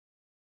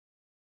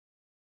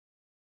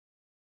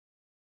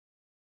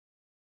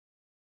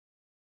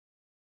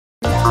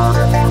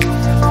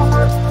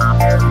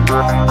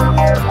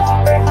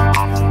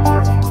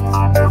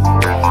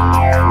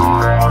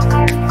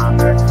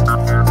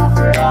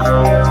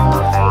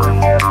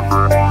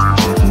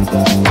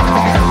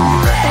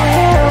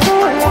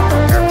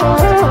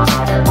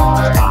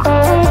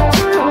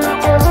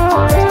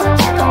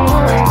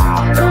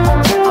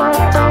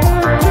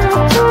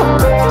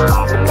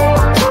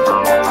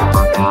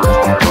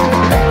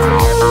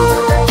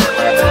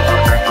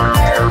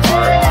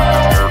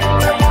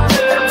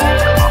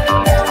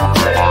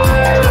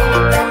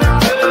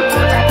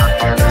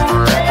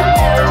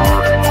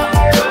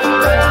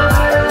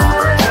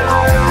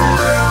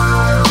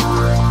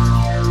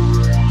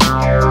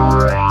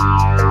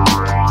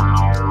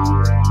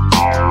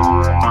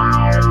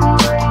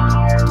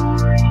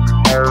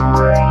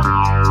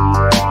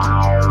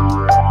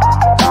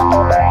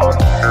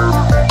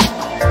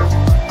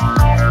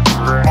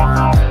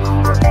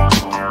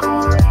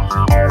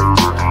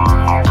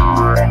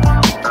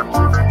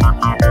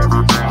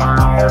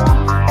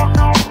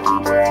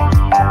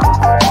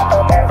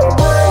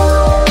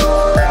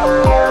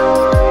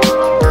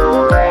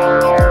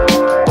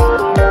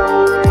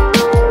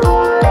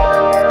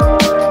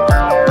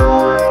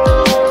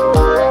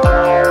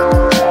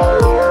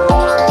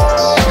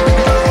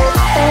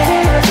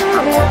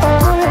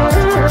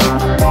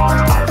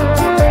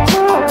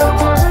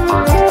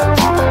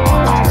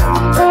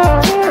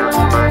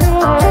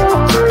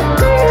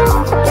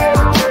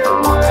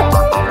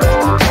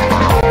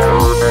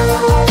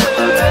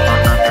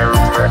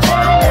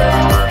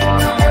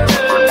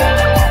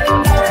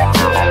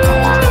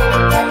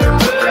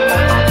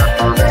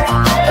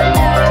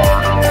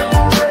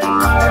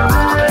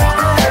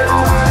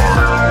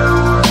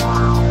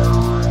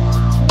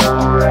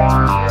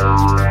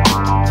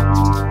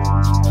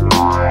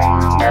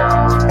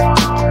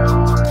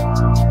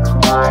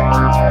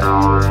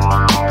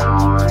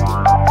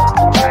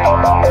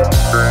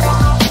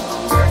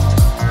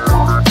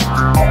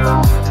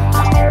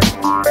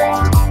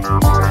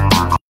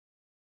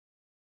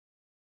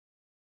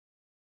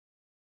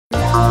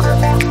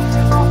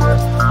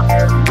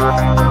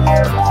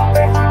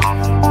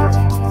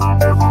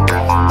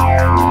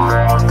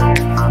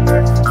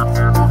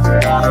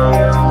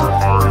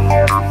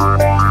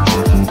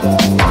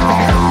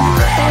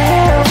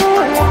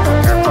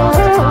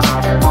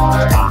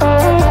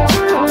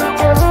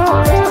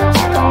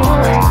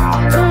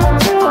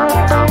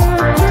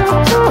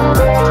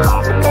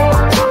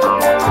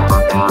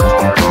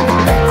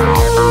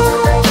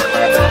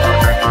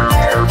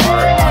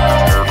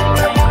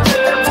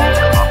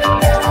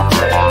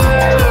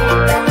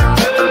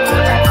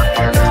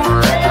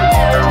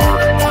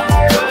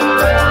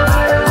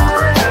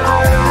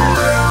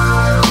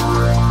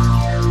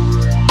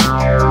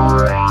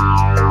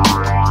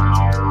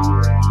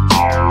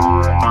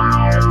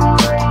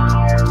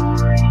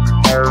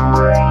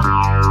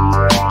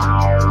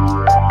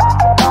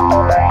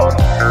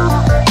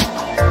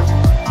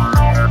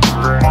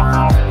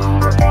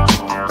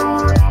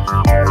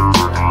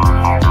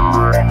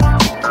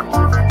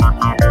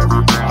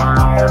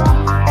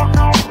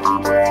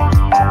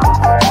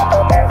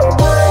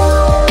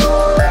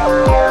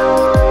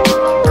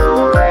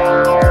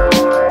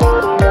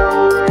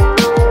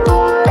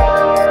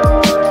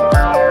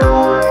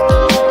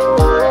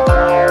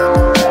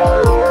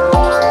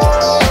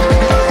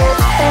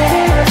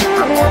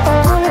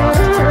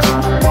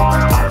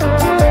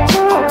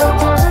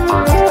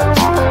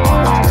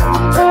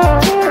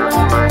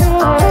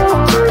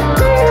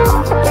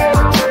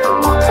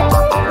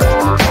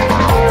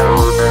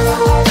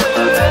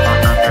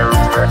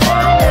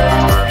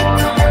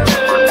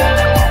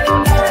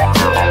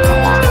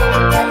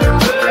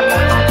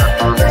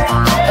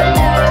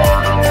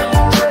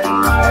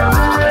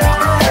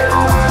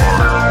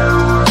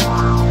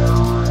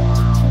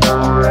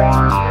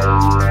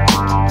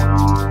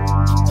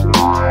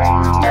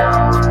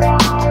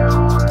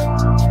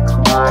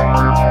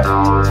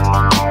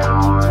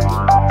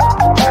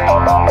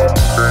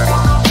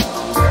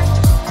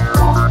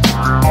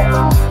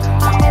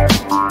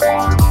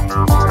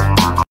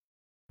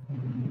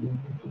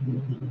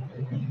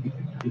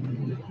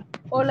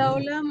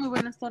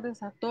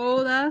tardes a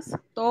todas,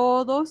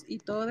 todos y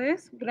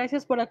todes.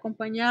 Gracias por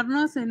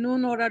acompañarnos en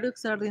un horario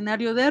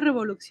extraordinario de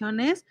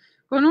Revolucciones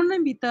con una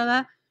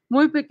invitada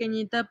muy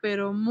pequeñita,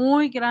 pero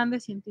muy grande,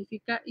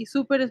 científica y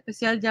súper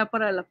especial ya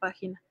para la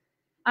página.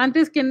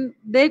 Antes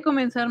de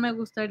comenzar, me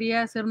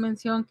gustaría hacer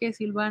mención que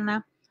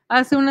Silvana,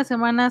 hace unas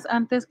semanas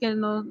antes que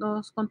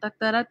nos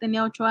contactara,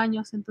 tenía 8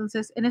 años.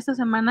 Entonces, en esta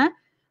semana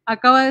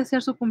acaba de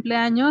ser su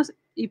cumpleaños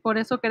y por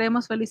eso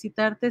queremos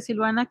felicitarte,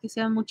 Silvana, que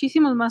sean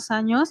muchísimos más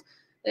años,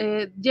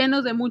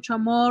 llenos de mucho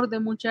amor, de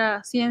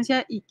mucha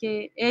ciencia y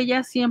que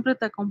ella siempre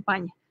te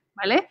acompañe,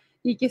 ¿vale?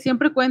 Y que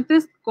siempre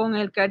cuentes con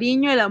el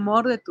cariño y el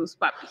amor de tus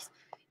papis.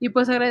 Y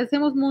pues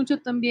agradecemos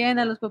mucho también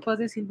a los papás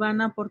de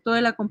Silvana por todo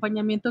el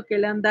acompañamiento que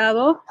le han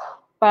dado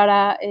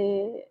para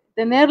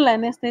tenerla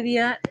en este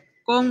día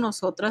con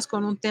nosotras,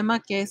 con un tema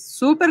que es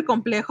súper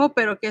complejo,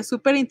 pero que es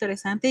súper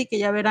interesante y que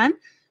ya verán,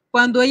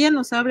 cuando ella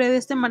nos hable de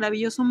este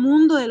maravilloso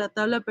mundo de la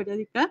tabla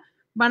periódica,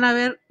 van a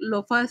ver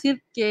lo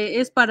fácil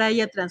que es para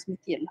ella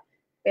transmitirlo.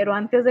 Pero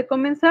antes de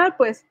comenzar,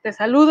 pues te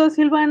saludo,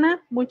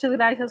 Silvana, muchas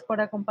gracias por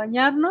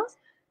acompañarnos.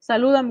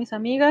 Saludo a mis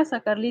amigas,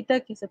 a Carlita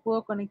que se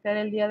pudo conectar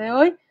el día de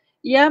hoy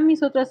y a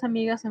mis otras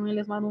amigas también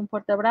les mando un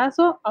fuerte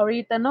abrazo.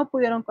 Ahorita no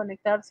pudieron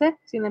conectarse,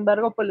 sin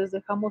embargo, pues les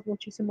dejamos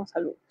muchísimos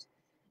saludos.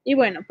 Y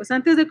bueno, pues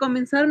antes de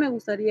comenzar me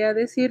gustaría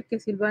decir que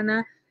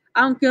Silvana,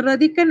 aunque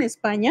radica en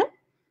España,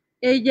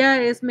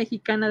 ella es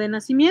mexicana de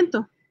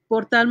nacimiento.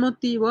 Por tal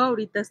motivo,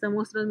 ahorita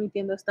estamos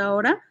transmitiendo hasta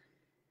ahora.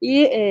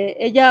 Y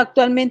ella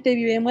actualmente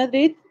vive en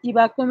Madrid y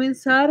va a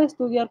comenzar a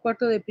estudiar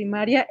cuarto de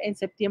primaria en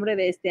septiembre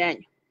de este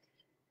año.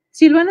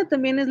 Silvana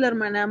también es la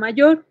hermana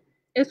mayor.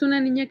 Es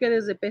una niña que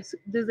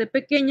desde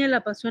pequeña le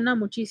apasiona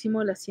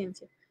muchísimo la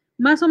ciencia.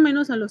 Más o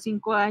menos a los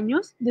 5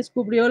 años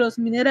descubrió los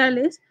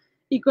minerales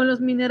y con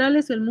los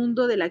minerales el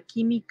mundo de la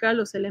química,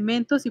 los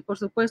elementos y por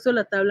supuesto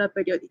la tabla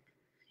periódica.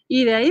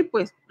 Y de ahí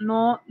pues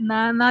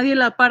nadie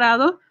la ha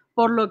parado,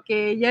 por lo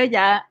que ella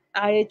ya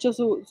ha hecho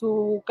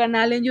su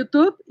canal en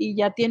YouTube y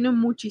ya tiene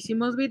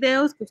muchísimos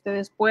videos que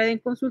ustedes pueden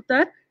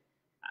consultar.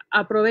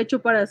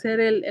 Aprovecho para hacer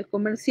el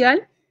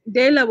comercial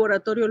del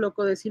Laboratorio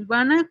Loco de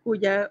Silvana,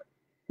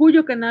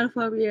 cuyo canal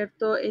fue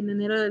abierto en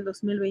enero del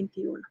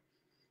 2021.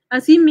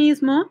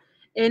 Asimismo,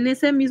 en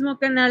ese mismo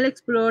canal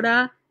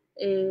explora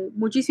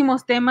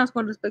muchísimos temas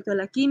con respecto a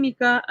la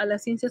química, a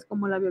las ciencias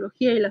como la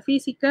biología y la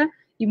física,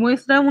 y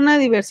muestra una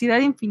diversidad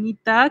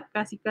infinita,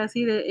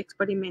 casi de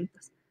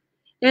experimentos.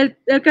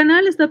 El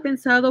canal está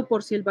pensado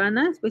por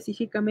Silvana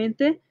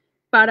específicamente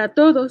para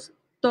todos,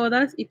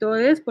 todas y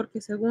todes,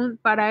 porque según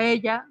para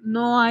ella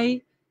no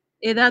hay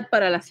edad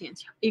para la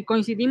ciencia. Y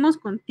coincidimos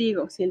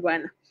contigo,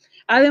 Silvana.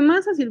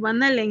 Además, a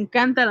Silvana le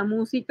encanta la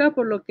música,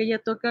 por lo que ella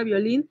toca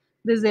violín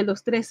desde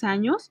los 3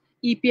 años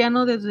y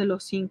piano desde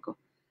los 5.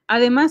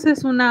 Además,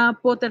 es una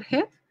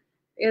Potterhead,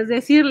 es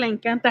decir, le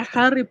encanta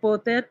Harry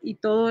Potter y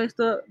todo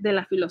esto de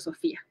la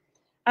filosofía.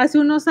 Hace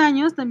unos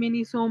años también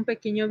hizo un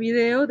pequeño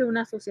video de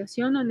una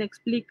asociación donde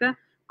explica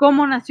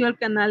cómo nació el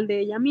canal de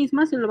ella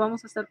misma, se lo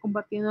vamos a estar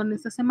compartiendo en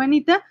esta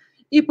semanita.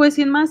 Y pues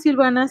sin más,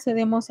 Silvana,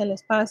 cedemos el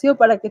espacio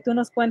para que tú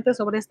nos cuentes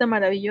sobre este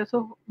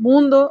maravilloso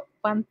mundo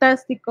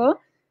fantástico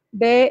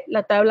de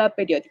la tabla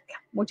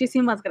periódica.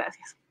 Muchísimas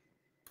gracias.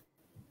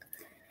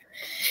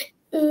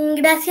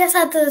 Gracias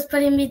a todos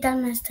por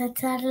invitarme a esta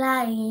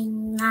charla y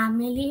a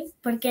Meli,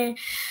 porque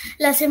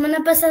la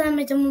semana pasada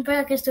me llamó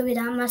para que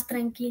estuviera más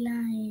tranquila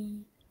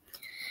y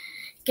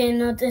que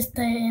no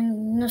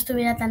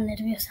estuviera tan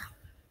nerviosa.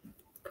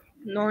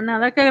 No,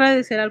 nada que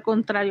agradecer, al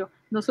contrario.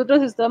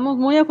 Nosotros estamos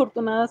muy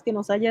afortunadas que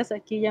nos hayas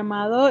aquí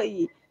llamado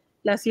y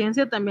la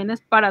ciencia también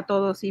es para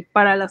todos y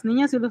para las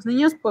niñas y los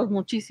niños, pues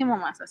muchísimo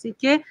más. Así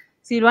que,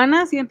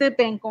 Silvana,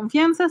 siéntete en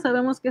confianza,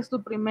 sabemos que es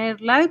tu primer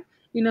live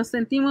y nos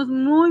sentimos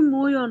muy,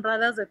 muy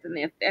honradas de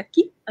tenerte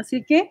aquí.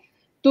 Así que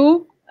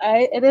tú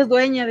eres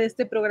dueña de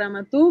este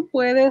programa, tú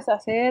puedes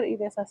hacer y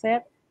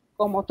deshacer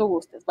como tú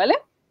gustes, ¿vale?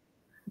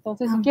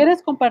 Entonces, si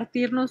quieres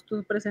compartirnos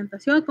tu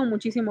presentación, con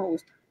muchísimo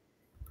gusto.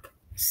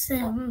 Sí,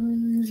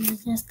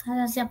 ya están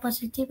las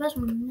diapositivas,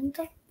 un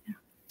momento.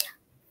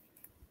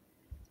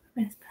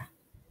 Ya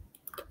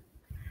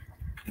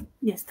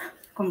está.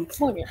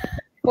 Muy bien,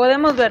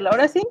 podemos verlo.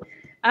 Ahora sí,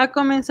 a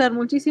comenzar.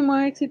 Muchísimo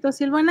éxito,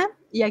 Silvana,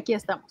 y aquí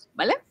estamos,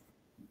 ¿vale?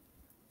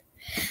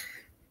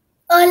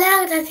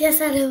 Hola,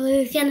 gracias a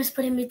Revolucciones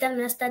por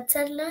invitarme a esta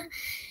charla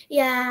y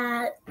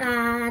a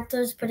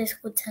todos por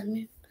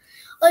escucharme.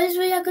 Hoy os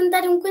voy a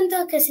contar un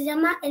cuento que se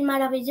llama El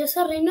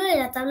Maravilloso Reino de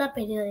la Tabla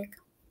Periódica.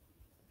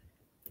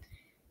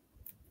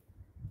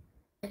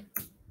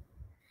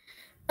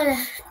 Hola,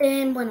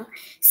 bueno,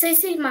 soy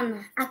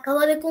Silvana,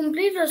 acabo de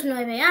cumplir los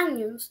 9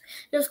 años.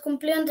 Los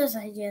cumplí antes de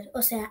ayer,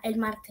 o sea, el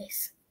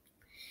martes.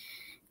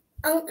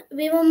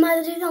 Vivo en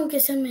Madrid, aunque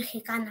soy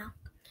mexicana.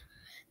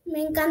 Me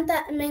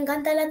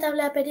encanta la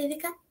tabla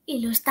periódica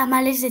y los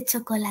tamales de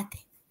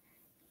chocolate.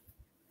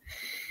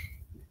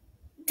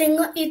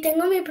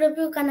 Tengo mi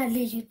propio canal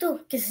de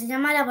YouTube que se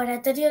llama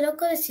Laboratorio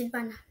Loco de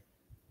Silvana.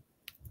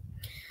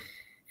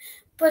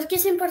 ¿Por qué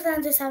es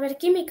importante saber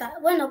química?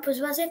 Bueno,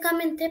 pues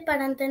básicamente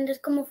para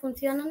entender cómo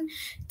funcionan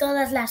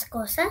todas las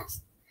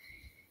cosas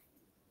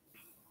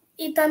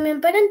y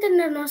también para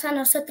entendernos a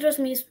nosotros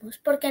mismos,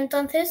 porque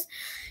entonces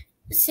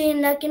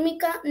sin la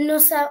química no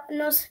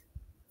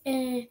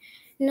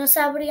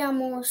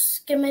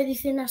sabríamos qué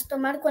medicinas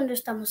tomar cuando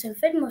estamos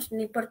enfermos,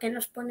 ni por qué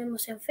nos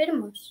ponemos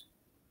enfermos.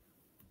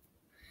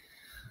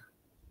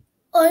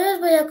 Hoy os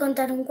voy a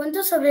contar un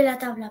cuento sobre la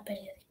tabla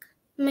periódica.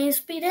 Me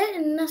inspiré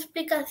en una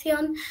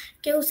explicación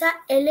que usa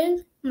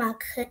Ellen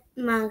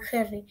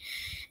McGarry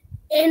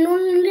en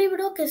un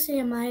libro que se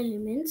llama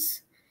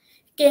Elements,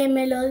 que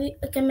me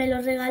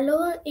lo regaló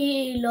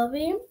y lo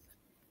vi.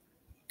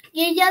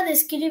 Y ella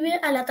describe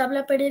a la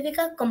tabla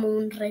periódica como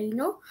un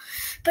reino,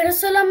 pero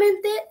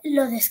solamente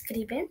lo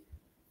describe.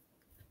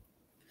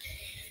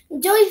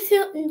 Yo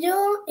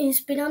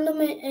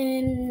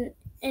inspirándome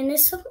en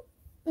eso,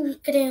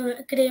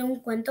 creé un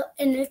cuento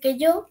en el que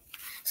yo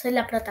soy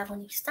la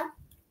protagonista.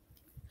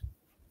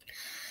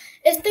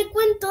 Este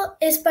cuento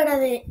es para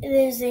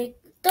desde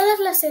todas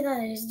las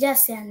edades, ya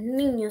sean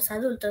niños,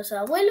 adultos o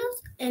abuelos,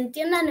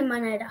 entiendan de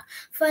manera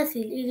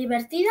fácil y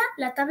divertida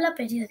la tabla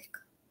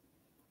periódica.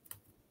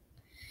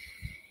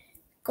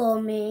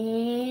 ¡Comenzamos!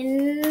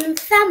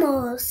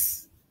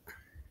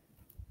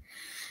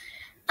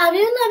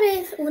 Había una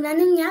vez una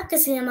niña que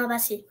se llamaba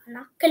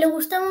Silvana, que le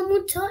gustaba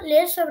mucho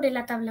leer sobre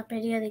la tabla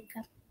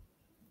periódica.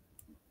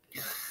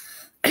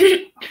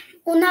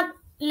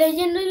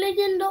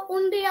 Leyendo,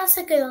 un día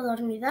se quedó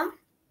dormida.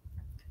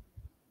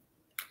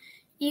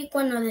 Y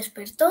cuando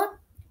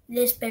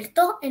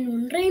despertó en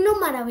un reino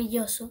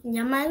maravilloso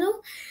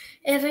llamado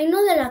el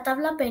reino de la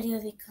tabla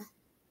periódica.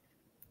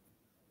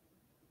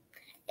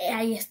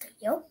 Ahí estoy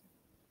yo.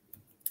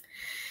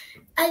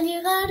 Al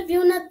llegar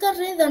vio una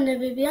torre donde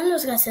vivían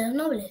los gases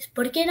nobles.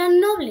 ¿Por qué eran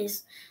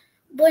nobles?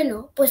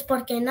 Bueno, pues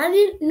porque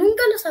nadie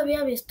nunca los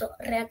había visto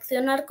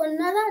reaccionar con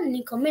nada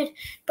ni comer,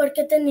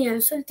 porque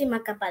tenían su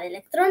última capa de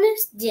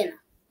electrones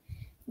llena.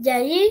 Y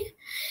allí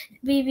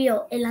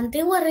vivió el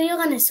antiguo río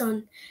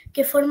Ganesón,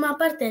 que forma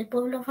parte del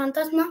pueblo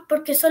fantasma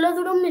porque solo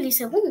dura un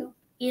milisegundo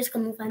y es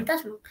como un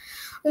fantasma,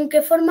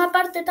 aunque forma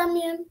parte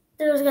también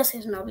de los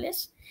gases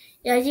nobles.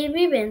 Y allí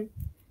viven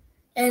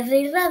el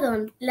rey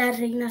Radón, la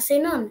reina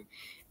Xenón,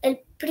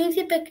 el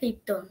príncipe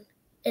Krypton,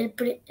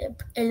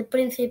 el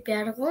príncipe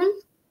Argón,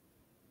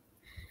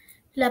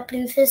 la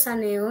princesa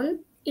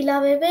Neón y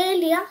la bebé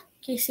Elia,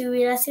 que si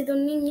hubiera sido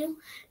un niño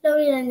lo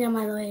hubieran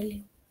llamado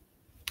Helio.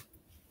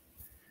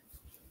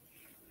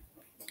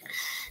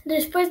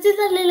 Después de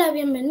darle la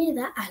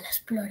bienvenida a la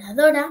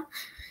exploradora,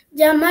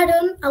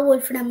 llamaron a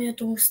wolframio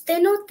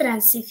tungsteno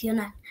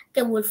transicional,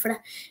 que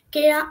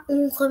era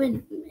un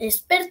joven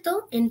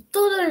experto en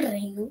todo el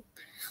reino,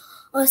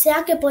 o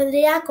sea que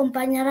podría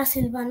acompañar a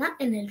Silvana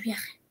en el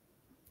viaje.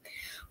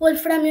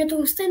 Wolframio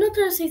tungsteno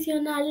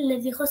transicional le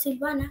dijo a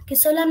Silvana que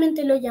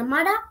solamente lo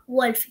llamara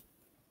Wolfie.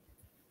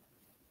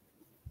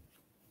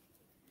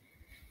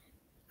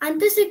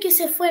 Antes de que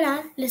se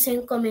fueran, les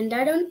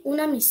encomendaron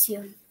una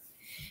misión: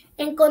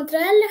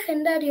 encontrar el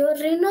legendario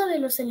reino de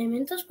los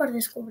elementos por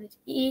descubrir,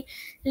 y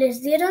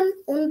les dieron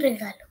un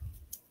regalo: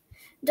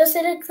 2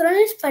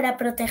 electrones para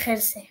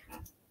protegerse.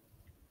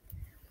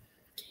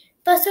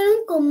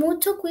 Pasaron con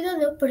mucho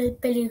cuidado por el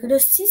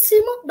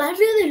peligrosísimo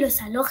barrio de los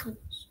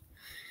halógenos.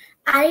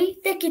 Ahí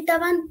te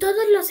quitaban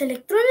todos los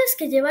electrones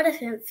que llevaras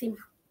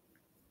encima.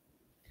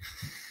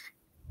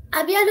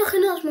 Había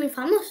halógenos muy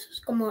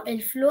famosos como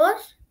el flúor,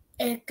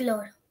 el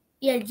cloro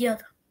y el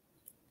yodo.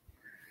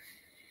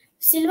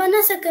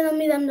 Silvana se quedó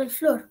mirando el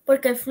flúor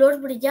porque el flúor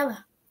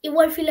brillaba y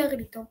Wolfie le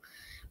gritó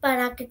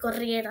para que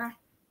corriera.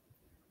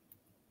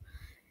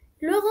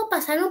 Luego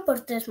pasaron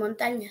por 3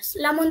 montañas: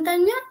 la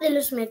montaña de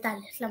los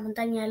metales, la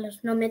montaña de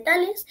los no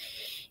metales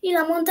y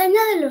la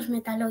montaña de los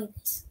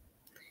metaloides.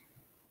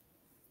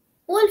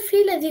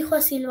 Wolfie le dijo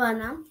a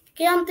Silvana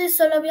que antes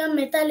solo había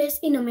metales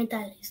y no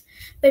metales,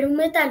 pero un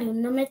metal y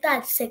un no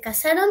metal se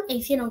casaron e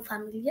hicieron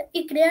familia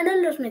y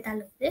crearon los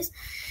metaloides.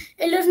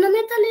 En los no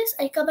metales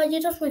hay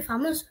caballeros muy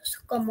famosos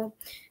como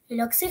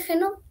el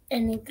oxígeno,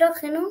 el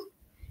nitrógeno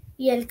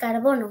y el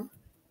carbono.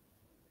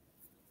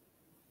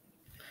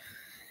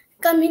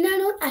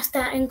 Caminaron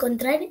hasta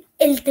encontrar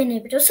el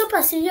tenebroso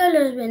pasillo de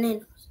los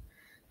venenos,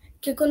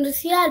 que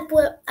conducía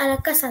a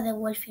la casa de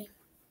Wolfie.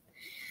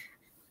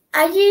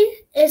 Allí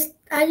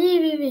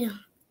vivían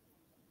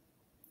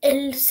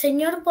el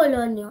señor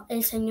Polonio,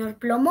 el señor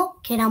Plomo,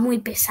 que era muy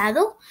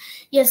pesado,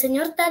 y el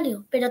señor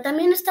Talio, pero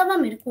también estaba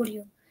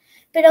Mercurio.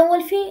 Pero a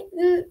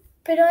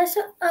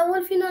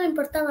Wolfie no le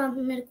importaba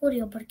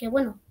Mercurio porque,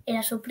 bueno,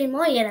 era su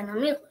primo y eran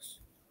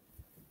amigos.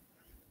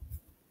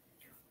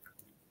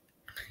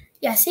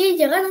 Y así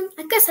llegaron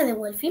a casa de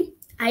Wolfie.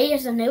 Ahí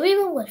es donde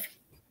vive Wolfie.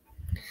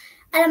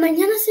 A la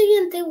mañana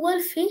siguiente,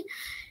 Wolfie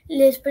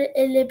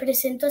le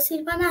presentó a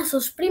Silvana a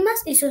sus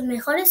primas y sus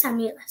mejores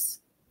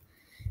amigas: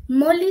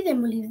 Molly de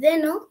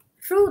molibdeno,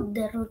 Ruth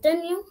de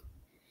rutenio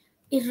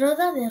y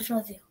Rhoda de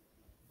rodio.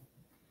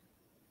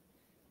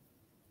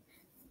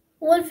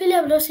 Wolfie le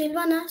habló a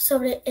Silvana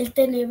sobre el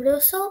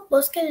tenebroso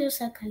bosque de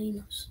los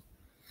alcalinos.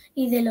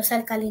 y de los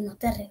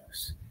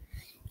alcalinoterreos.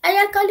 Hay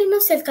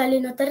alcalinos y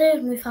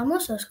alcalinoterreos muy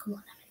famosos,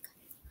 como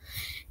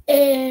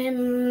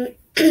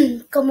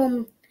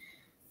como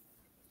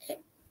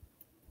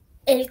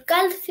el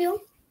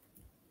calcio,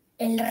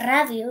 el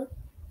radio,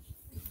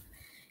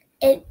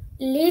 el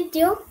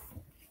litio,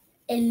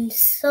 el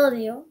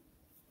sodio,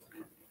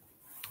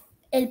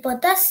 el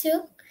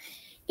potasio,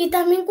 y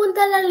también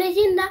cuenta la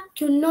leyenda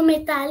que un no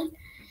metal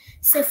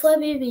se fue a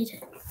vivir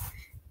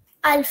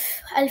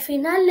al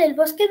final del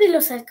bosque de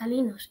los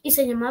alcalinos y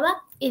se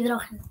llamaba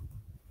hidrógeno.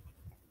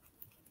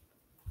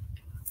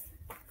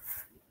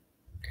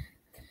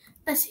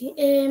 Así,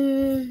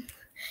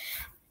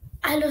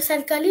 a los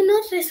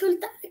alcalinos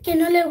resulta que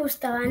no les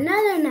gustaba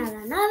nada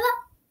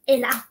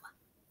el agua.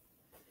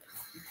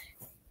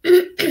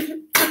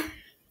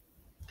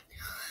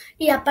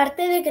 Y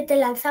aparte de que te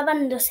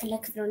lanzaban los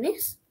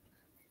electrones,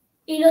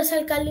 y los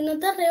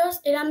alcalinoterreos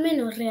eran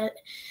menos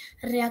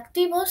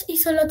reactivos y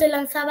solo te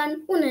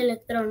lanzaban un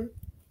electrón.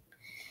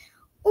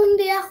 Un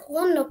día,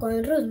 jugando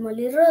con Ruth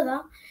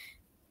Molly-Roda,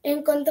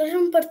 encontraron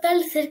un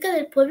portal cerca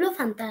del pueblo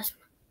fantasma.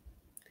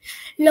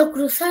 Lo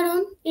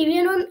cruzaron y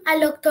vieron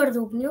al doctor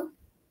Dubnio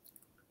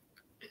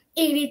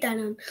y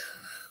gritaron: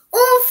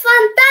 ¡un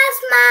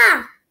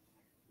fantasma!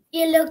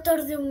 Y el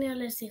doctor Dubnio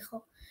les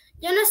dijo: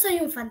 yo no soy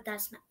un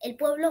fantasma, el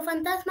pueblo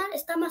fantasma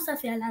está más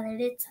hacia la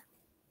derecha.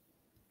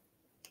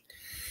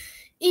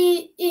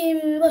 Y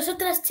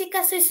vosotras,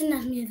 chicas, sois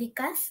unas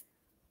médicas.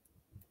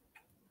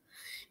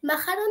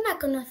 Bajaron a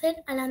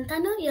conocer a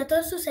Lantano y a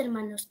todos sus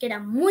hermanos, que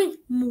eran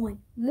muy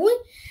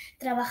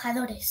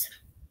trabajadores.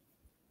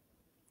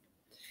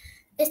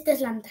 Este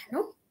es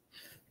Lantano.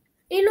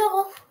 Y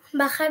luego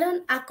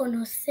bajaron a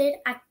conocer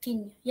a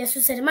Actinio y a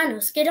sus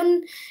hermanos, que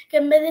en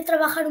vez de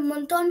trabajar un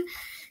montón,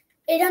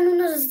 eran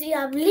unos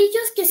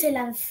diablillos que se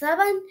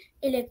lanzaban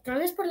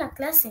electrones por la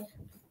clase.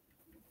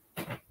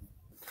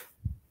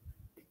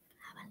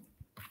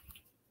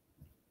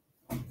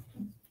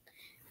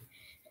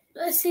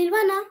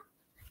 Silvana,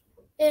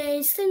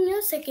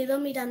 Istenio se quedó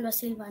mirando a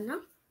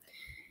Silvana.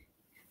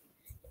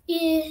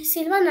 Y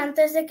Silvana,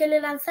 antes de que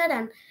le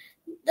lanzaran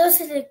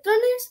 2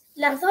 electrones,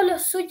 lanzó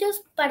los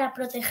suyos para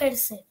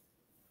protegerse.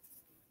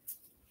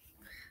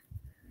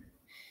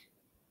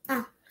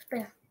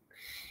 Espera.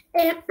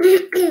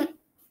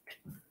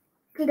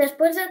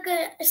 Después de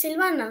que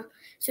Silvana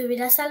se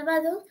hubiera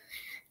salvado,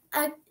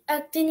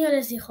 Actinio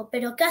les dijo: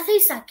 ¿pero qué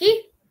hacéis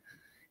aquí?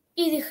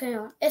 Y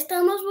dijeron: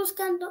 estamos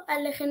buscando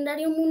al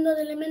legendario mundo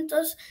de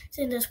elementos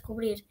sin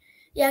descubrir.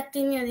 Y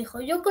Actinio dijo: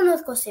 yo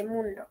conozco ese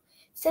mundo,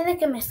 sé de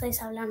qué me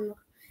estáis hablando.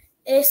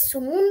 Su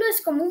mundo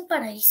es como un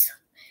paraíso.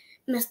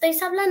 Me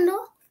estáis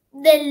hablando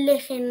del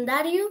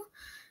legendario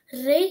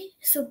rey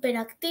Super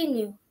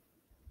Actinio.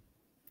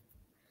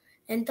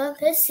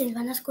 Entonces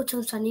Silvana escuchó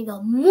un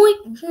sonido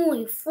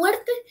muy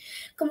fuerte,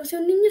 como si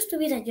un niño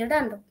estuviera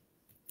llorando.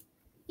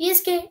 Y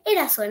es que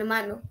era su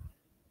hermano.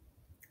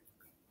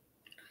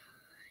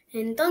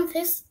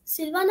 Entonces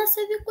Silvana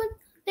se dio cuenta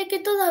de que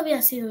todo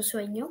había sido un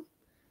sueño.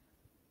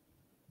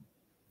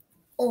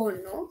 ¿O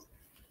no?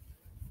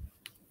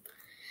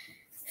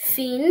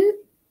 Fin.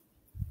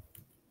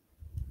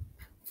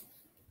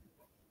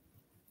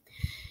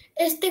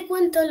 Este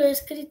cuento lo he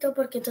escrito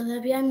porque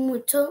todavía hay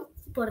mucho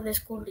por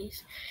descubrir.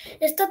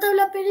 Esta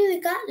tabla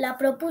periódica la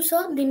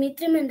propuso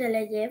Dmitri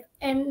Mendeleev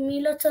en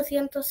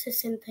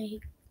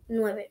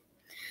 1869.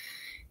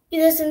 Y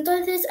desde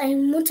entonces hay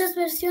muchas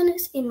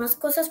versiones y más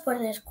cosas por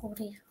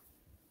descubrir.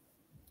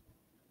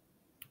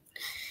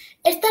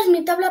 Esta es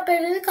mi tabla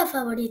periódica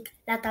favorita,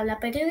 la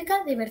tabla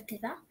periódica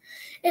divertida.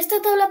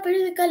 Esta tabla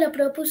periódica la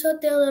propuso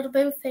Theodor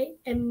Benfey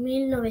en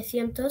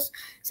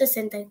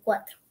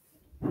 1964.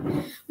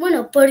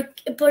 Bueno, ¿por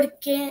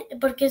qué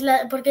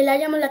la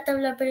llamo la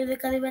tabla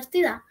periódica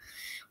divertida?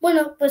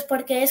 Bueno, pues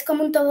porque es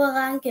como un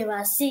tobogán que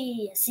va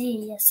así,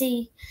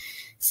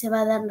 se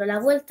va dando la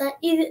vuelta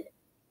y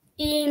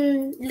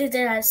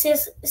literal,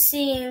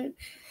 si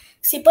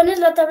pones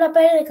la tabla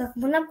periódica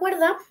como una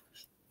cuerda,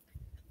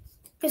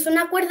 es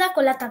una cuerda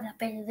con la tabla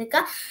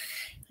periódica,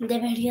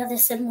 debería de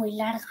ser muy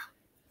larga.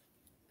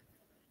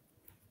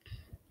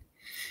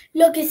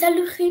 Lo que es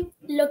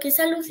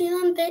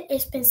alucinante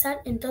es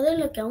pensar en todo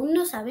lo que aún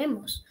no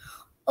sabemos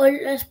o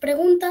las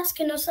preguntas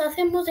que nos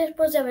hacemos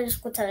después de haber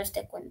escuchado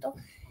este cuento.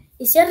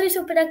 ¿Y si el rey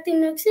superactivo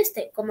no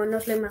existe, como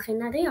nos lo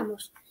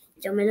imaginaríamos?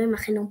 Yo me lo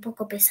imagino un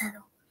poco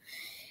pesado.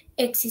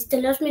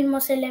 ¿Existen los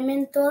mismos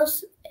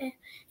elementos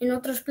en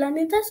otros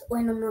planetas o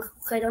en un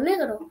agujero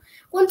negro?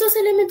 ¿Cuántos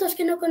elementos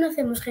que no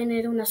conocemos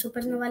genera una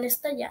supernova al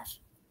estallar?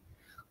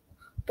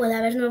 ¿Puede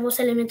haber nuevos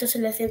elementos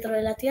en el centro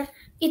de la Tierra?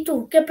 ¿Y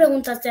tú, qué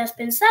preguntas te has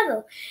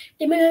pensado?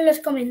 Dímelo en los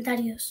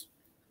comentarios.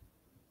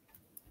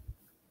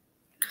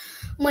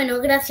 Bueno,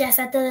 gracias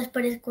a todos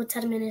por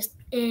escucharme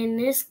en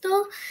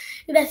esto.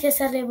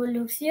 Gracias a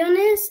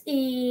Revolucciones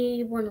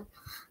y, bueno,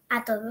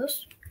 a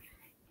todos.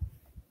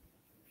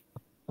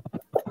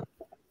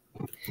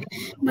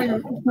 Bueno,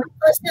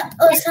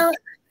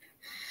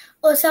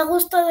 ¿os ha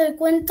gustado el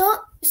cuento?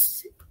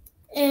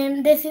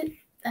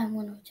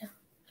 Bueno, ya.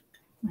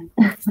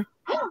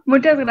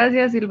 Muchas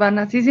gracias,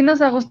 Silvana. Sí, sí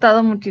nos ha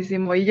gustado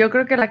muchísimo y yo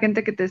creo que la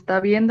gente que te está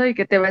viendo y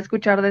que te va a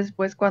escuchar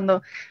después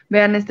cuando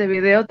vean este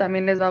video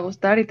también les va a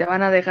gustar y te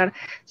van a dejar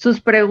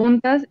sus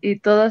preguntas y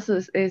todos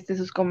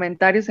sus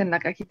comentarios en la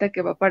cajita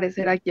que va a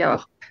aparecer aquí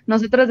abajo.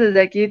 Nosotros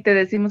desde aquí te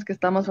decimos que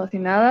estamos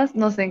fascinadas,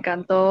 nos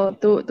encantó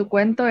tu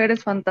cuento,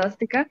 eres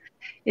fantástica.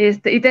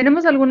 Y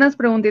tenemos algunas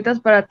preguntitas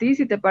para ti,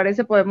 si te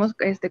parece podemos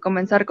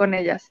comenzar con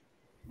ellas.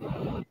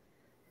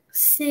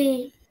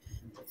 Sí,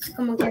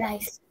 como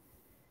queráis.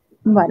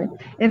 Vale,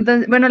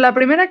 entonces, bueno, la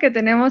primera que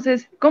tenemos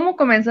es, ¿cómo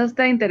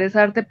comenzaste a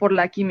interesarte por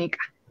la química?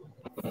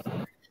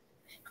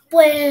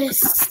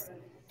 Pues,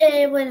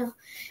 bueno,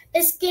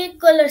 es que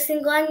con los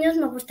 5 años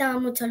me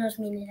gustaban mucho los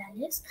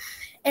minerales.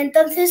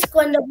 Entonces,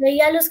 cuando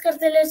veía los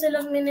carteles de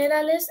los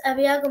minerales,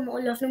 había como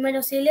los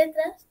números y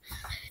letras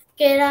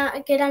que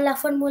eran la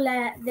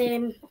fórmula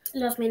de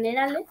los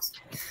minerales.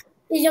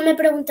 Y yo me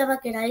preguntaba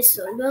qué era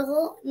eso.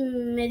 Luego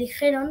me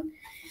dijeron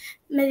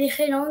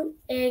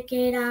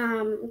que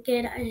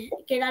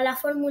era la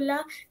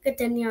fórmula que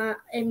tenía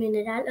el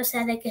mineral, o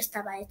sea, de qué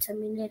estaba hecho el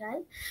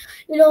mineral.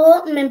 Y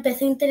luego me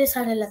empecé a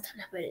interesar en la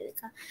tabla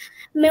periódica.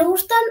 Me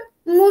gustan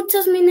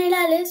muchos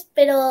minerales,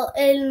 pero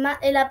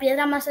la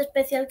piedra más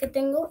especial que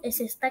tengo es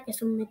esta, que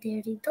es un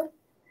meteorito.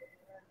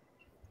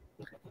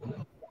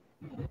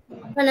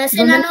 Bueno, es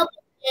enano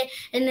porque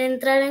en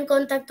entrar en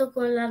contacto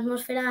con la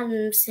atmósfera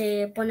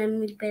se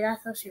ponen 1000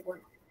 pedazos y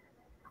bueno.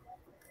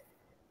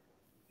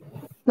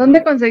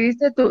 ¿Dónde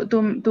conseguiste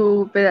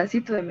tu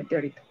pedacito de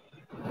meteorito?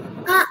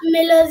 Ah,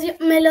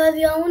 me lo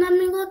dio un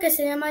amigo que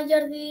se llama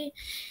Jordi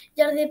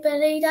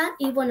Pereira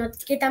y bueno,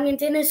 que también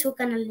tiene su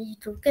canal de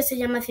YouTube que se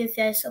llama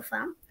Ciencia de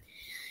Sofá.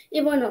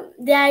 Y bueno,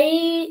 de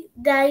ahí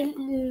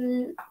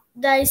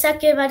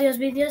saqué varios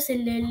vídeos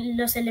en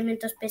los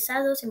elementos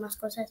pesados y más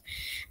cosas.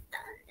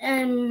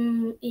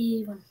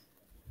 Y bueno.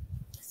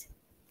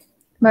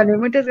 Vale,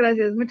 muchas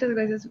gracias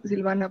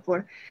Silvana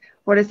por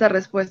esta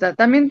respuesta.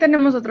 También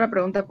tenemos otra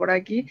pregunta por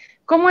aquí.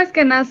 ¿Cómo es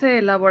que nace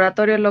el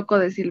laboratorio loco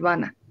de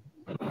Silvana?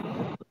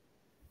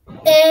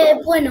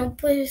 Bueno,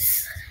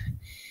 pues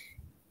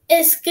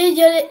es que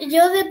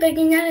yo de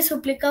pequeña le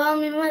suplicaba a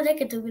mi madre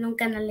que tuviera un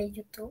canal de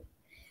YouTube.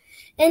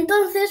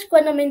 Entonces,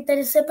 cuando me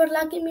interesé por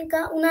la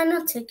química, una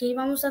noche que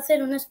íbamos a hacer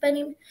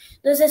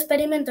los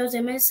experimentos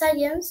de Mel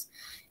Science,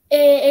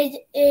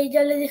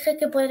 yo le dije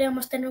que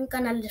podríamos tener un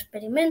canal de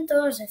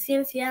experimentos, de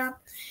ciencia.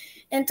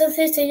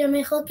 Entonces ella me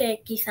dijo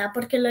que quizá,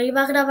 porque lo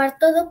iba a grabar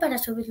todo para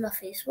subirlo a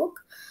Facebook.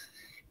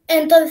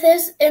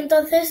 Entonces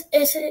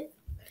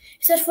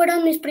esos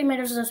fueron mis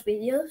primeros 2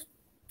 vídeos.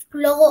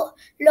 Luego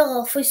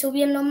fui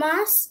subiendo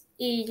más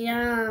y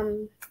ya...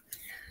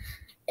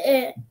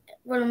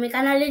 bueno, mi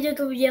canal de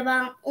YouTube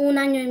lleva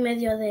 1 año y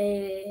medio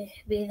de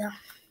vida.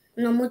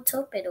 No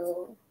mucho,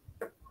 pero...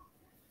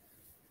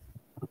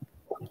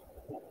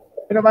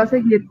 Pero va a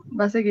seguir,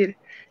 va a seguir.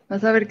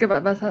 Vas a ver que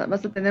vas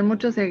a tener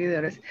muchos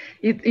seguidores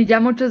y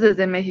ya muchos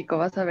desde México,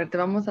 vas a ver, te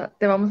vamos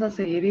a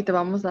seguir y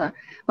vamos a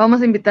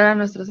invitar a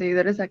nuestros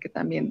seguidores a que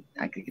también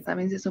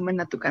se sumen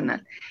a tu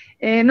canal.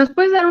 ¿Nos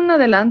puedes dar un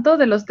adelanto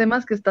de los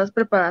temas que estás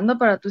preparando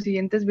para tus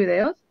siguientes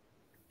videos?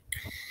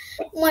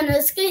 Bueno,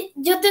 es que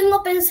yo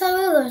tengo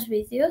pensado 2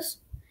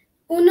 vídeos.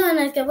 Uno en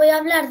el que voy a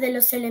hablar de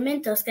los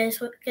elementos que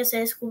se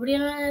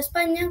descubrieron en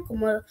España,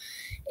 como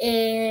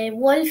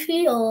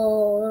wolfie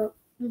o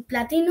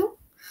platino.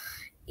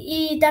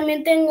 Y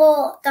también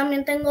tengo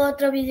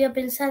otro vídeo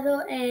pensado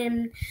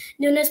de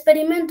un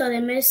experimento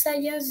de Mel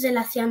Science de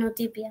la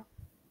cianotipia.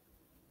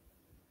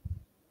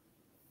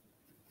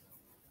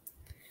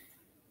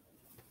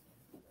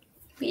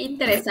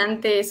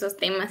 Interesante esos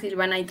temas,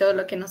 Silvana, y todo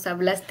lo que nos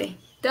hablaste.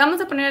 Te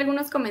vamos a poner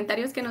algunos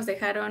comentarios que nos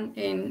dejaron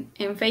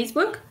en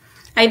Facebook.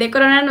 Aide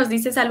Corona nos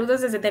dice saludos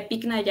desde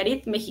Tepic,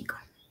 Nayarit, México.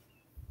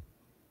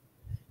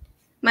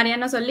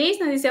 Mariano Solís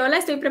nos dice hola,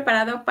 estoy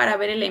preparado para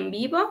ver el en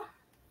vivo.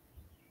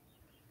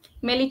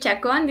 Meli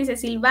Chacón dice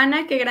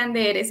Silvana, qué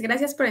grande eres.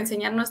 Gracias por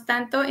enseñarnos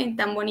tanto en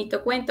tan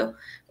bonito cuento.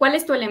 ¿Cuál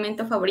es tu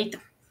elemento favorito?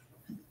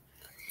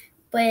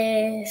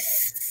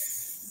 Pues...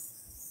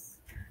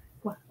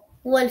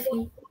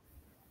 Wolfie.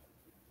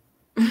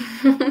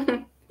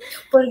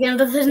 Porque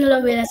entonces no lo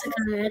hubiera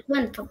sacado en el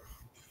cuento.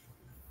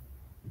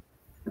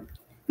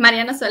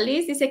 Mariano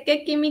Solís dice,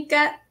 ¿qué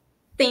química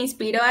te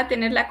inspiró a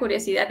tener la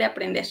curiosidad de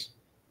aprender?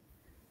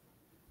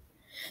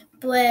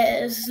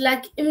 Pues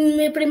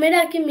mi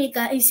primera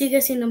química, y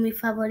sigue siendo mi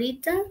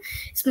favorita,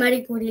 es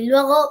Marie Curie.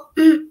 Luego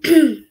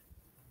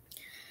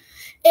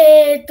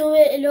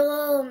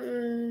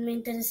me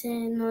interesé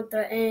en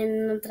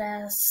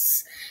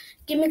otras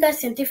químicas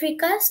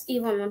científicas y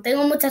bueno,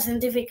 tengo muchas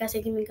científicas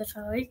y químicas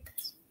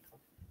favoritas.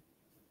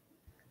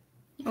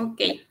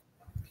 Ok.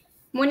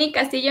 Muni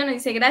Castillo nos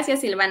dice, gracias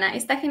Silvana,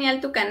 está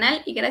genial tu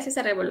canal y gracias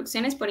a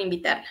Revolucciones por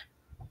invitarla.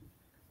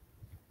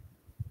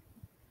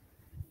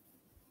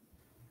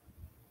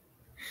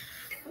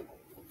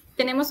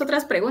 ¿Tenemos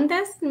otras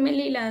preguntas?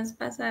 Meli, las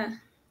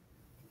pasa.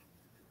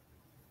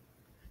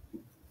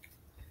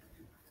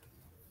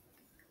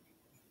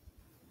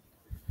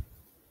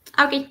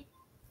 Ok.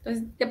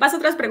 Entonces, te paso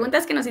otras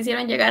preguntas que nos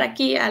hicieron llegar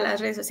aquí a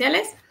las redes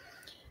sociales.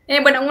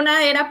 Bueno,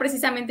 una era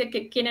precisamente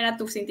que quién era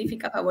tu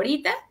científica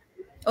favorita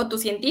o tu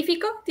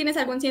científico. ¿Tienes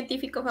algún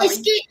científico favorito?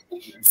 Es que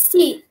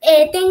sí,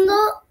 tengo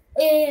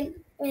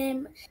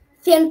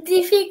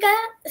científicas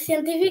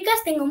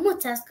tengo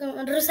muchas,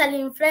 como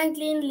Rosalind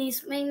Franklin,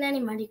 Liz Maynard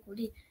y Marie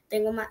Curie.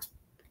 Tengo más.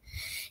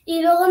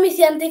 Y luego mi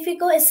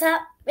científico,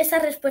 esa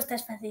respuesta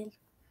es fácil.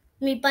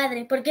 Mi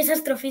padre, porque es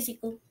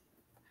astrofísico.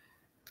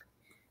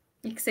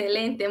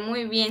 Excelente,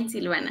 muy bien,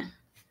 Silvana.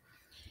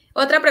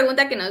 Otra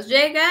pregunta que nos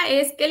llega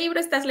es, ¿qué libro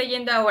estás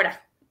leyendo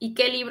ahora? ¿Y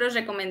qué libros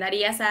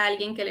recomendarías a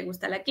alguien que le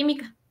gusta la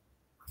química?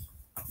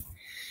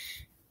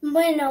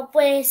 Bueno,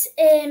 pues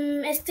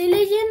estoy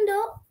leyendo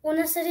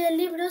una serie de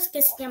libros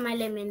que se llama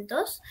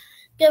Elementos,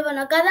 que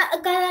bueno,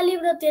 cada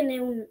libro tiene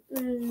un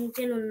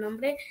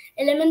nombre.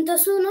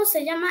 Elementos 1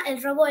 se llama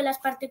El robo de las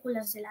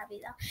partículas de la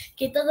vida,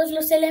 que todos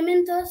los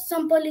elementos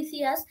son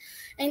policías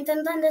e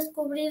intentan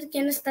descubrir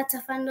quién está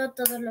chafando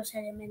todos los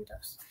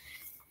elementos.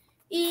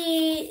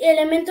 Y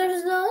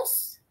Elementos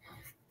 2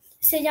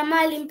 se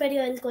llama El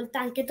Imperio del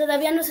Coltán, que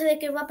todavía no sé de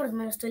qué va porque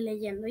me lo estoy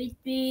leyendo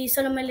y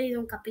solo me he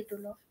leído un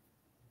capítulo.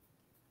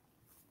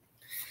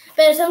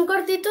 Pero son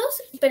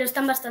cortitos, pero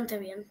están bastante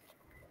bien.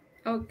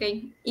 Ok.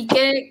 ¿Y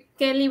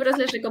qué libros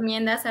les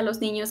recomiendas a los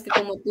niños que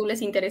como tú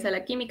les interesa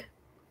la química?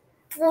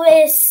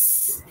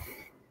 Pues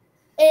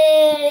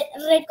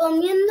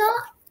recomiendo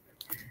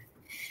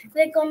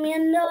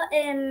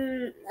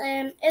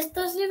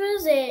estos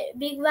libros de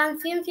Big Bang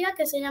Ciencia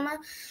que se llama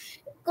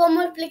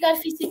Cómo explicar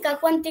física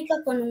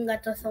cuántica con un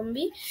gato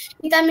zombie.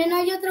 Y también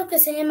hay otro que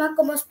se llama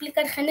Cómo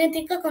explicar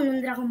genética con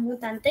un dragón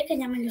mutante, que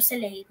ya me los he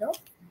leído.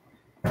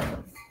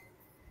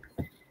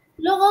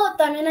 Luego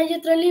también hay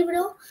otro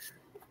libro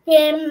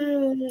que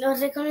os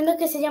recomiendo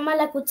que se llama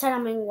La cuchara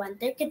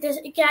menguante,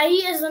 que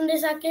ahí es donde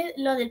saqué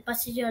lo del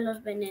pasillo de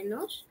los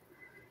venenos.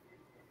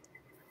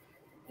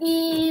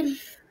 Y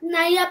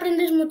ahí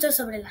aprendes mucho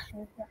sobre la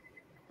ciencia.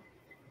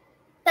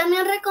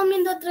 También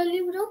recomiendo otro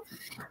libro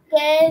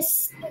que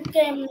se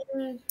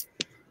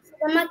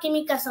llama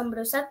Química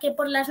asombrosa, que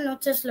por las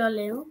noches lo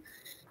leo.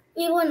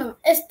 Y bueno,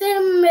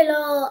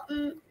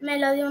 me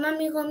lo dio un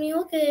amigo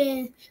mío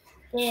que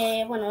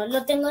bueno,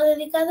 lo tengo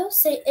dedicado,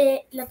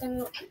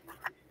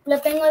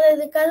 lo tengo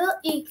dedicado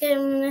y que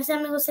ese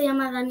amigo se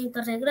llama Dani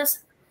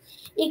Torregrosa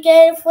y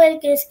que él fue el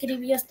que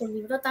escribió este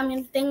libro.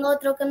 También tengo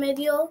otro que me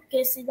dio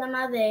que se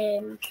llama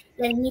Del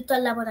mito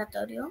al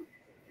laboratorio.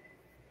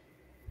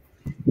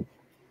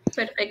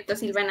 Perfecto,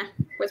 Silvana.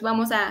 Pues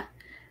vamos a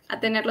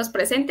tenerlos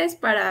presentes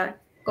para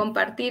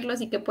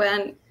compartirlos y que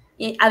puedan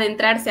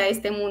adentrarse a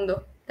este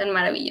mundo tan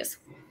maravilloso.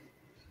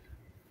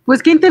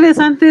 Pues qué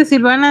interesante,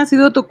 Silvana, ha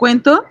sido tu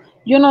cuento.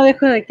 Yo no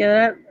dejo de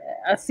quedar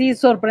así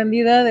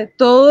sorprendida de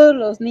todos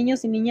los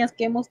niños y niñas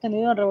que hemos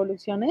tenido en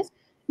Revoluciones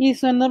y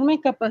su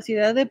enorme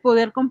capacidad de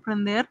poder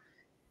comprender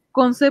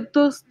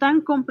conceptos tan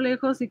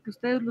complejos y que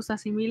ustedes los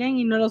asimilen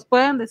y nos los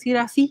puedan decir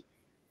así,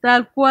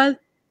 tal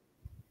cual.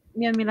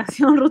 Mi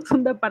admiración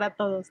rotunda para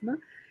todos, ¿no?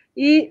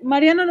 Y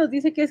Mariano nos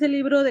dice que ese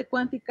libro de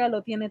cuántica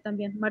lo tiene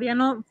también.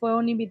 Mariano fue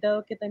un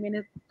invitado que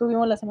también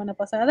tuvimos la semana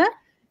pasada.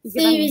 Y que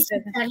sí,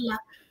 visitarla.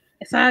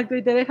 Exacto,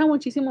 y te deja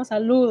muchísimos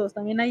saludos.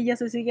 También ahí ya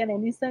se siguen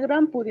en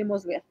Instagram,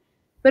 pudimos ver.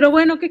 Pero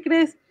bueno, ¿qué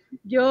crees?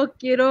 Yo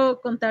quiero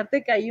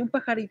contarte que ahí un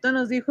pajarito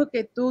nos dijo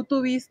que tú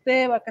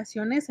tuviste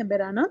vacaciones en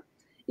verano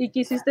y que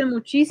hiciste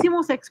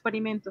muchísimos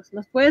experimentos.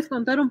 ¿Nos puedes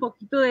contar un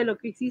poquito de lo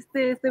que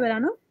hiciste este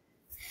verano?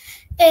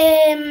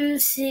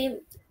 Sí.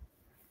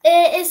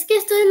 Es que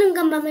estuve en un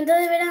campamento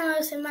de verano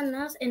 2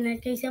 semanas en el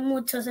que hice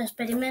muchos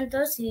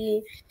experimentos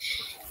y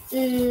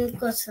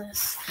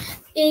cosas.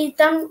 Y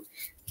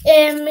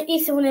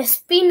hice un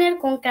spinner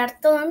con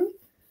cartón,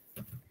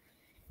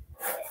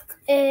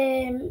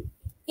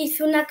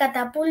 hice una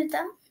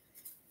catapulta,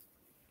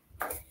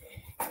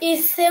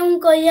 hice un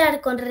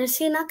collar con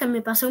resina que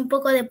me pasó un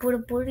poco de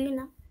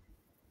purpurina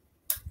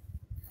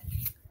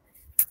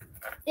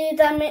y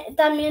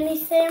también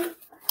hice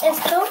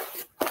esto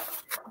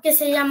que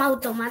se llama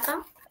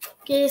automata,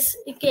 que es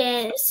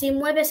que si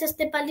mueves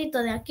este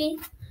palito de aquí,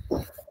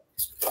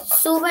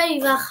 sube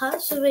y baja.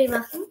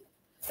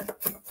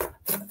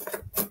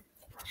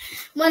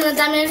 Bueno,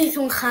 también hice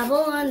un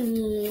jabón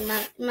y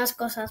más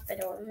cosas,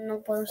 pero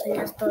no puedo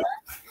enseñar todas.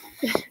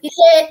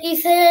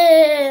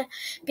 Hice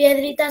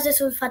piedritas de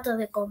sulfato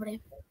de cobre.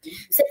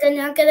 Se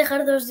tenían que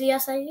dejar 2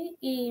 días ahí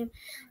y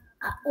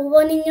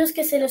hubo niños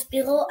que se los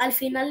pegó al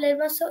final del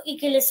vaso y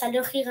que les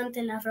salió gigante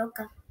en la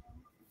roca.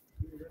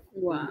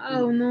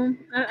 Wow, no.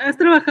 Has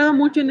trabajado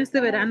mucho en este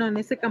verano, en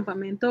este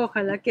campamento.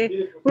 Ojalá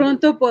que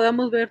pronto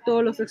podamos ver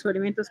todos los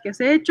experimentos que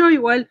has hecho.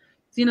 Igual,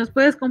 si nos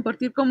puedes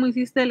compartir cómo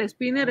hiciste el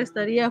spinner,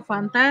 estaría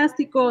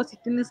fantástico. Si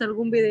tienes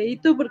algún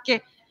videíto,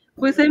 porque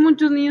pues hay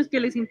muchos niños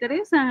que les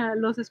interesa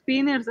los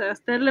spinners, a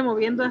estarle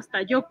moviendo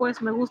hasta yo,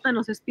 pues me gustan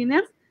los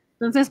spinners.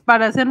 Entonces,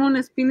 para hacerme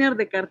un spinner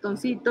de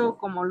cartoncito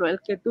como el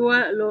que tú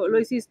lo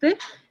hiciste,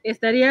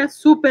 estaría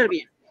súper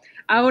bien.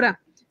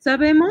 Ahora,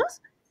 sabemos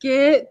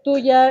que tú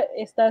ya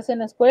estás en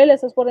la escuela,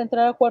 estás por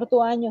entrar a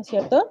 4º año,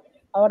 ¿cierto?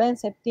 Ahora en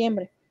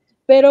septiembre.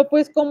 Pero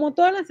pues como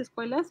todas las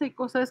escuelas, hay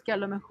cosas que a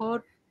lo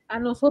mejor a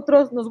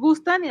nosotros nos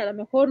gustan y a lo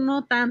mejor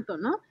no tanto,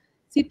 ¿no?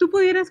 Si tú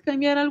pudieras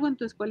cambiar algo en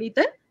tu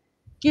escuelita,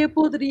 ¿qué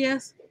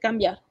podrías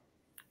cambiar?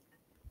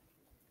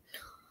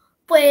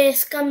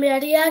 Pues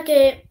cambiaría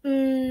que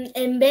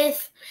en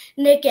vez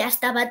de que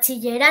hasta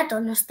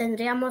bachillerato nos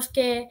tendríamos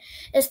que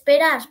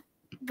esperar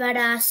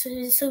para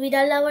subir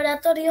al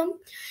laboratorio,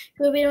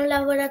 que hubiera un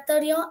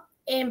laboratorio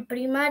en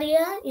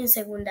primaria y en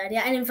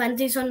secundaria. En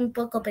infantil son un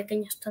poco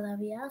pequeños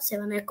todavía, se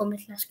van a comer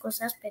las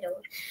cosas, pero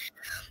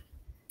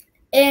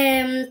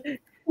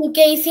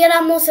que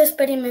hiciéramos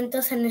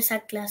experimentos en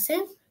esa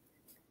clase.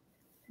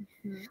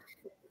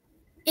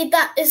 Y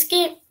es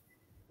que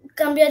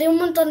cambiaría un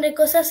montón de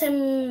cosas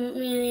en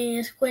mi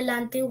escuela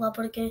antigua,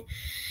 porque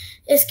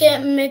es que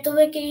me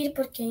tuve que ir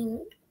porque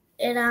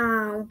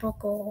era un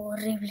poco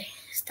horrible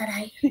estar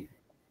ahí.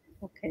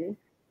 Ok.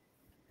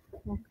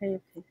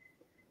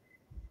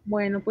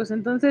 Bueno, pues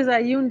entonces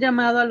hay un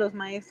llamado a los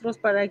maestros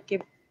para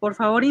que por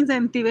favor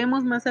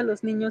incentivemos más a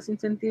los niños,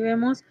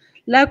 incentivemos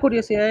la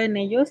curiosidad en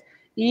ellos,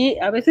 y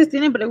a veces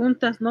tienen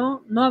preguntas,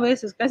 no a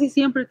veces, casi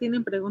siempre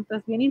tienen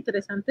preguntas bien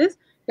interesantes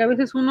que a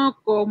veces uno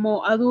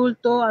como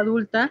adulto,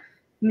 adulta,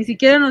 ni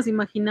siquiera nos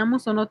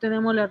imaginamos o no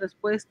tenemos la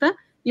respuesta,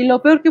 y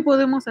lo peor que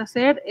podemos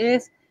hacer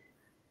es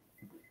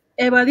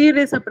evadir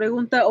esa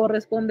pregunta o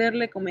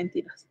responderle con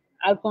mentiras.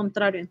 Al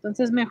contrario,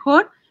 entonces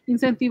mejor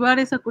incentivar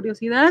esa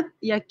curiosidad,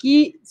 y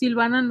aquí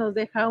Silvana nos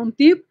deja un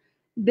tip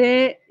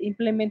de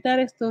implementar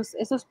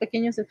esos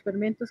pequeños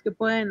experimentos que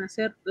pueden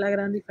hacer la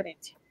gran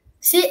diferencia.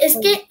 Sí, es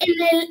que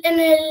en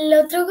el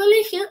otro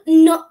colegio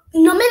no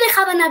me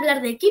dejaban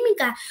hablar de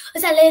química. O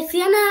sea, le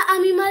decían a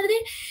mi madre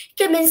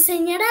que me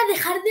enseñara a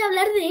dejar de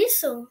hablar de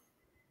eso.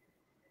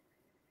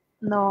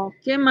 No,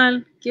 qué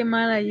mal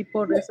ahí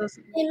por esos.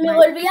 Y me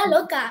volvía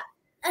loca.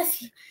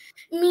 Así.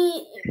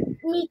 Mi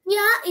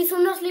tía hizo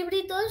unos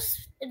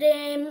libritos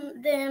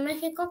de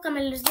México que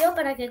me los dio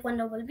para que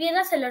cuando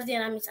volviera se los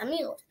diera a mis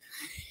amigos.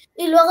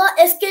 Y luego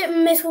es que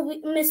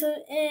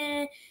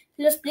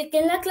lo expliqué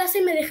en la clase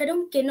y me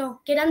dijeron que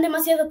no, que eran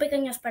demasiado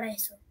pequeños para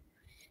eso.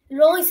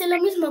 Luego hice lo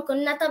mismo con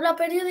una tabla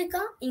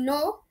periódica y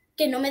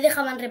que no me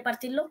dejaban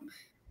repartirlo.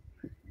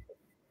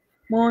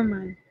 Muy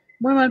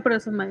mal por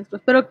esos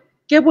maestros. Pero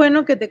qué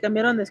bueno que te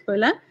cambiaron de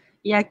escuela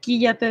y aquí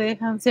ya te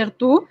dejan ser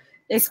tú,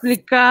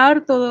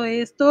 explicar todo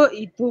esto,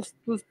 y tus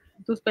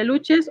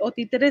peluches o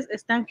títeres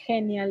están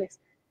geniales,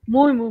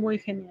 muy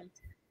geniales.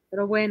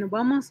 Pero bueno,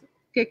 vamos,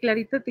 que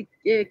Carlita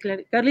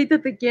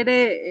te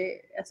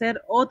quiere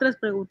hacer otras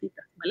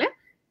preguntitas, ¿vale?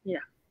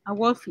 Mira, a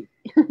Wolfie.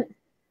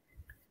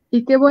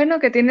 Y qué bueno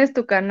que tienes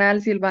tu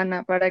canal,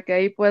 Silvana, para que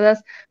ahí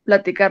puedas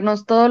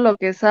platicarnos todo lo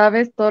que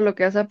sabes, todo lo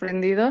que has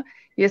aprendido,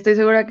 y estoy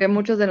segura que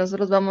muchos de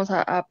nosotros vamos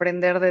a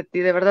aprender de ti.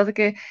 De verdad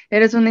que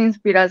eres una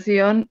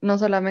inspiración, no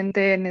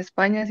solamente en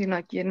España, sino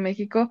aquí en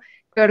México.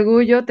 Qué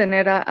orgullo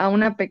tener a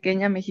una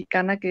pequeña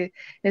mexicana que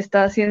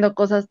está haciendo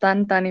cosas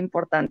tan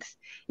importantes.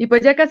 Y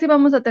pues ya casi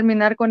vamos a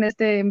terminar con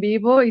este en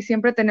vivo, y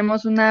siempre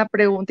tenemos una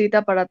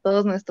preguntita para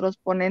todos nuestros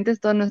ponentes,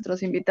 todos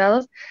nuestros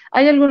invitados.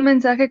 ¿Hay algún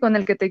mensaje con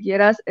el que te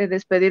quieras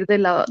despedir de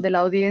la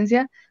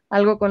audiencia?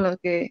 ¿Algo con lo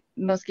que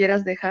nos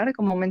quieras dejar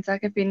como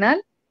mensaje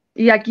final?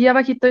 Y aquí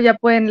abajito ya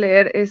pueden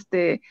leer,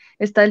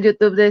 está el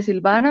YouTube de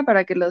Silvana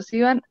para que lo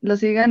sigan,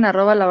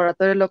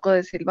 @Laboratorio Loco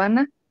de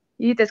Silvana.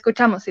 Y te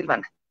escuchamos,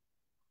 Silvana.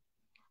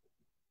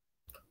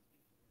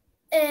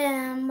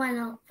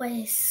 Bueno,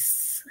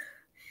 pues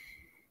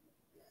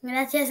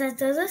gracias a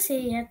todos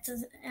y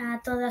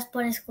a todas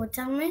por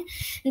escucharme,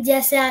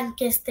 ya sea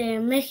que esté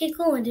en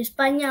México o en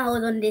España o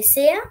donde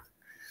sea.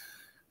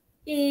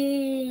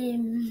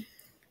 Y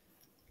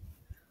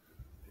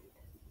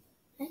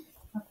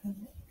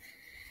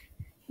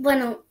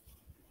bueno,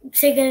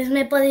 si queréis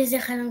me podéis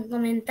dejar un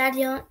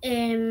comentario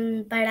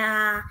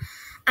para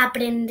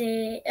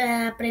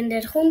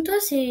aprender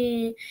juntos,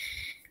 y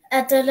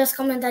a todos los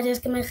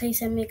comentarios que me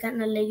dejéis en mi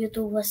canal de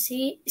YouTube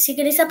así. Si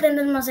queréis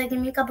aprender más de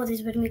química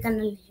podéis ver mi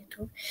canal de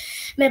YouTube.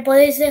 Me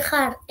podéis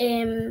dejar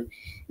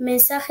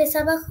mensajes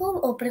abajo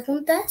o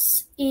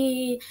preguntas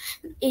y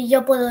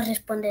yo puedo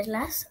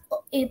responderlas,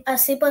 y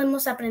así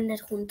podemos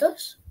aprender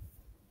juntos.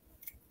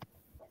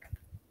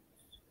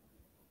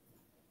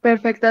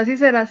 Perfecto, así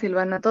será,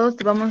 Silvana. Todos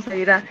te vamos a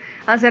ir a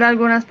hacer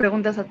algunas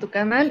preguntas a tu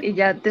canal y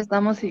ya te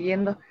estamos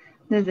siguiendo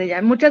desde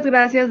ya. Muchas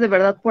gracias de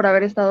verdad por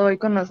haber estado hoy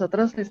con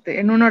nosotros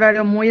en un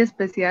horario muy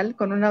especial,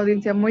 con una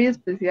audiencia muy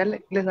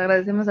especial. Les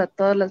agradecemos a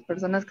todas las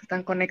personas que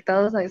están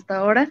conectados a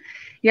esta hora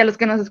y a los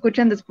que nos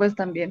escuchan después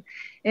también.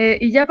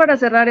 Y ya para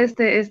cerrar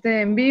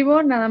este en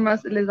vivo, nada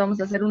más les vamos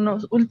a hacer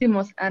unos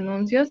últimos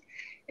anuncios.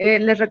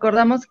 Les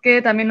recordamos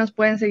que también nos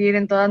pueden seguir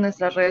en todas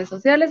nuestras redes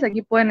sociales.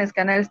 Aquí pueden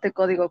escanear este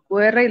código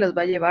QR y los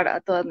va a llevar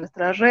a todas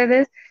nuestras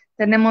redes.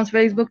 Tenemos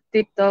Facebook,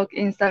 TikTok,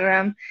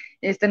 Instagram,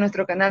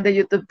 nuestro canal de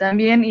YouTube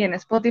también, y en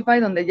Spotify,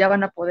 donde ya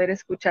van a poder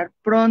escuchar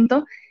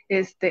pronto,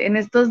 en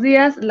estos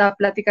días, la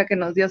plática que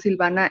nos dio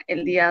Silvana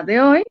el día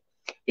de hoy.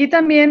 Y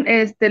también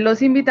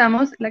los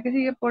invitamos, la que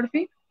sigue, por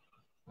fin.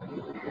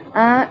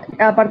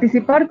 a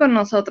participar con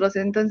nosotros.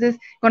 Entonces,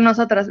 con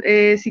nosotras,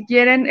 si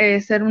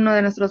quieren ser uno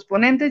de nuestros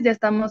ponentes, ya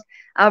estamos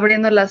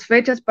abriendo las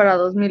fechas para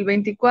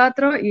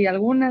 2024 y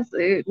algunas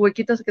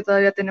huequitos que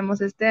todavía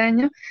tenemos este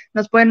año.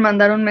 Nos pueden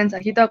mandar un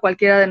mensajito a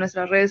cualquiera de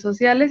nuestras redes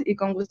sociales y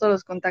con gusto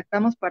los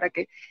contactamos para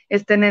que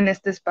estén en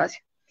este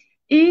espacio.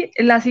 Y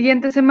la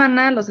siguiente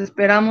semana los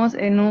esperamos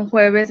en un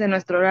jueves en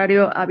nuestro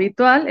horario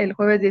habitual, el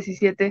jueves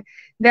 17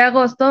 de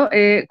agosto,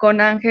 con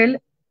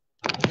Ángel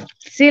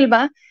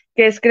Silva,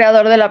 que es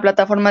creador de la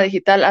plataforma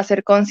digital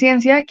Hacer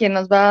Conciencia, quien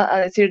nos va a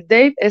decir,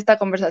 Dave, esta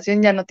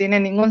conversación ya no tiene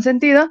ningún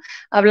sentido,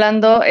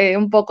 hablando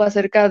un poco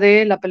acerca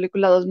de la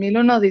película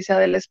 2001, Odisea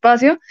del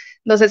Espacio.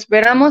 Los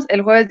esperamos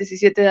el jueves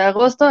 17 de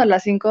agosto a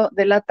las 5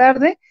 de la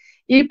tarde.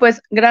 Y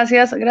pues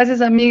gracias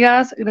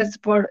amigas, gracias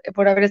por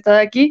haber estado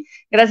aquí,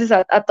 gracias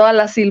a todas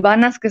las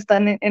silvanas que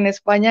están en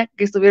España,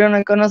 que estuvieron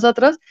hoy con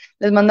nosotros.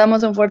 Les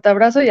mandamos un fuerte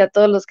abrazo y a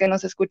todos los que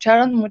nos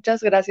escucharon,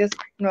 muchas gracias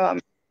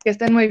nuevamente. Que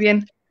estén muy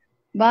bien.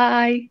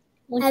 Bye.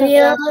 Muchas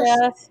Adiós.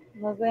 gracias.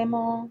 Nos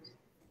vemos.